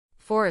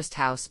Forest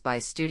House by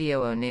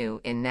Studio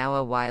ONU in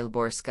NOWA WIEŚ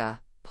LŁBORSKA,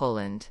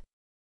 Poland.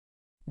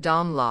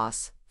 Dom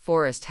Los,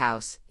 Forest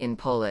House, in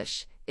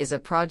Polish, is a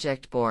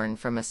project born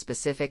from a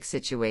specific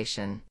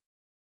situation.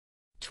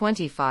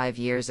 25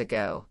 years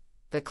ago,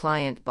 the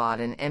client bought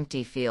an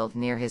empty field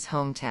near his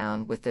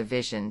hometown with the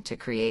vision to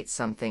create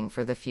something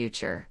for the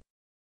future.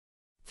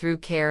 Through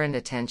care and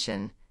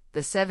attention,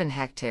 the 7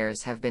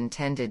 hectares have been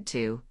tended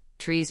to,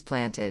 trees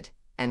planted,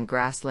 and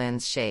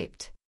grasslands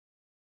shaped.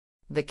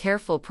 The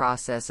careful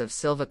process of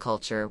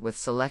silviculture with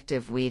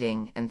selective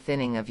weeding and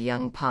thinning of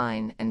young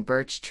pine and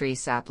birch tree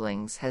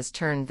saplings has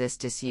turned this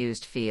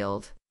disused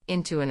field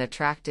into an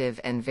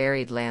attractive and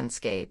varied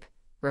landscape,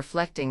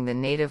 reflecting the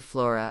native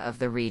flora of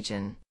the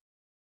region.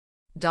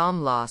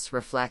 Dom Los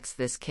reflects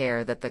this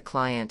care that the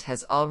client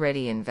has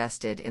already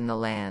invested in the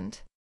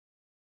land.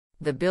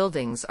 The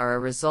buildings are a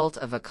result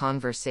of a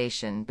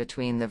conversation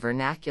between the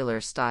vernacular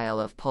style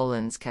of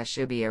Poland's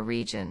Kashubia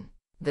region,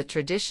 the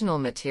traditional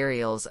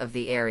materials of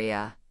the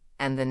area,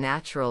 and the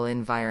natural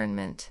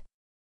environment.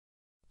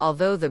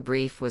 Although the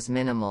brief was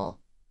minimal,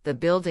 the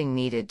building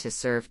needed to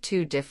serve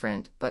 2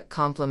 different but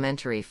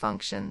complementary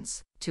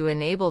functions: to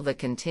enable the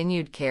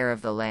continued care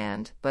of the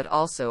land but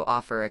also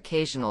offer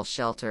occasional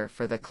shelter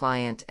for the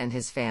client and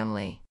his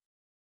family.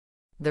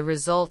 The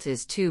result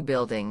is 2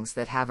 buildings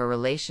that have a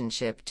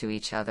relationship to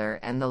each other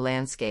and the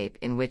landscape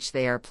in which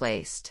they are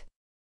placed.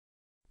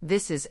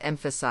 This is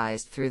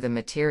emphasized through the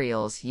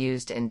materials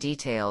used and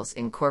details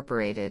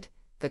incorporated,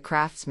 the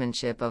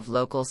craftsmanship of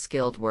local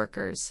skilled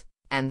workers,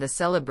 and the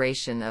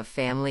celebration of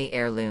family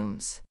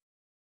heirlooms.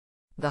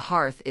 The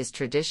hearth is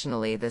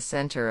traditionally the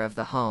center of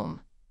the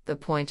home, the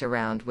point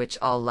around which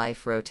all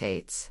life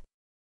rotates.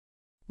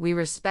 We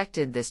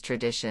respected this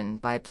tradition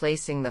by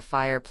placing the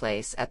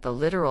fireplace at the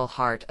literal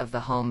heart of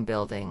the home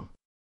building.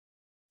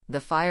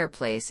 The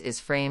fireplace is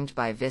framed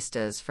by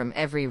vistas from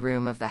every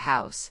room of the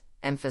house,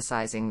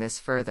 emphasizing this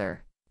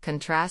further,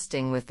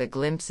 contrasting with the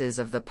glimpses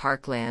of the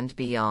parkland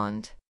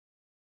beyond.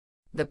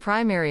 The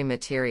primary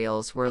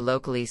materials were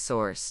locally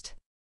sourced.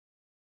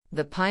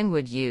 The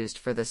pinewood used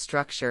for the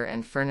structure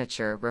and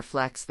furniture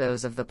reflects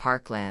those of the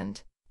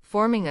parkland,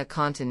 forming a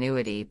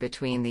continuity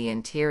between the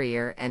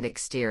interior and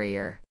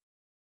exterior.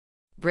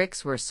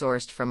 Bricks were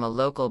sourced from a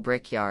local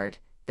brickyard,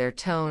 their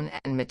tone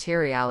and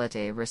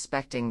materiality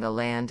respecting the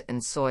land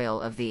and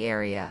soil of the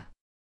area.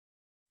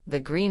 The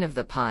green of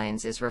the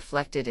pines is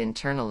reflected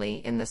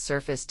internally in the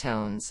surface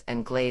tones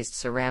and glazed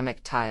ceramic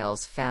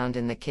tiles found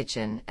in the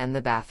kitchen and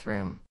the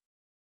bathroom.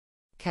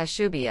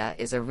 Kashubia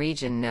is a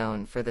region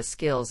known for the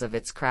skills of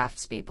its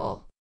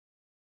craftspeople.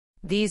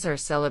 These are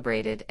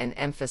celebrated and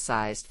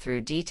emphasized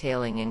through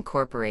detailing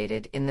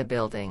incorporated in the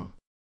building.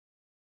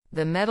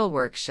 The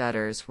metalwork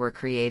shutters were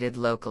created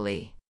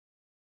locally.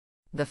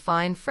 The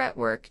fine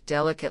fretwork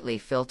delicately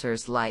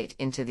filters light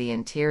into the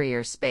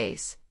interior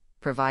space,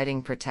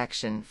 providing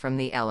protection from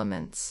the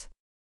elements.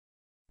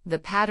 The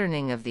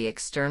patterning of the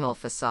external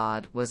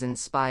facade was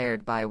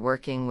inspired by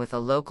working with a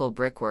local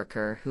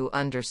brickworker who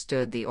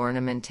understood the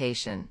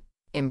ornamentation,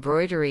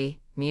 embroidery,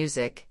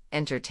 music,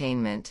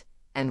 entertainment,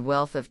 and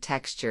wealth of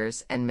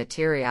textures and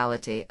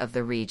materiality of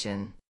the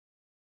region.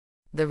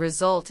 The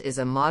result is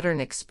a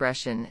modern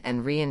expression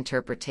and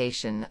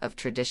reinterpretation of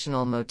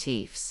traditional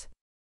motifs.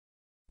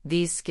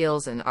 These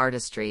skills and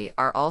artistry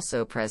are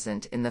also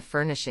present in the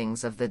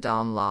furnishings of the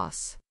Dom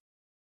Los.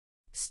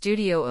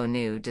 Studio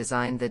ONU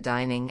designed the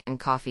dining and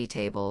coffee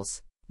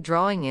tables,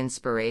 drawing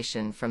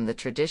inspiration from the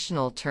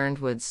traditional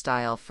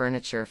turned-wood-style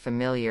furniture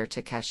familiar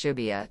to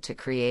Kashubia to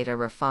create a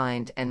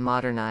refined and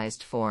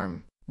modernized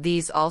form.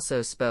 These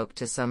also spoke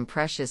to some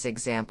precious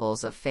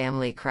examples of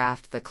family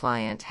craft the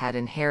client had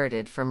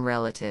inherited from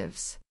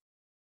relatives.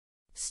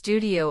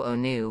 Studio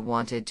ONU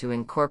wanted to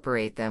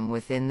incorporate them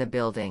within the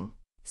building,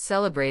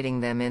 celebrating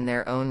them in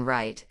their own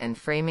right and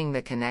framing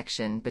the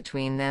connection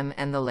between them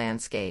and the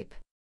landscape.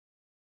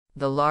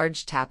 The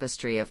large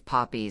tapestry of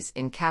poppies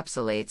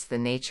encapsulates the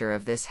nature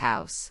of this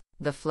house.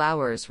 The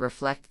flowers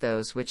reflect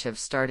those which have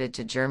started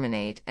to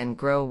germinate and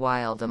grow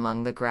wild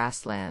among the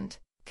grassland,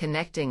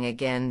 connecting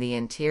again the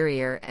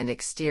interior and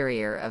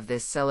exterior of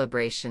this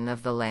celebration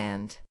of the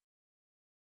land.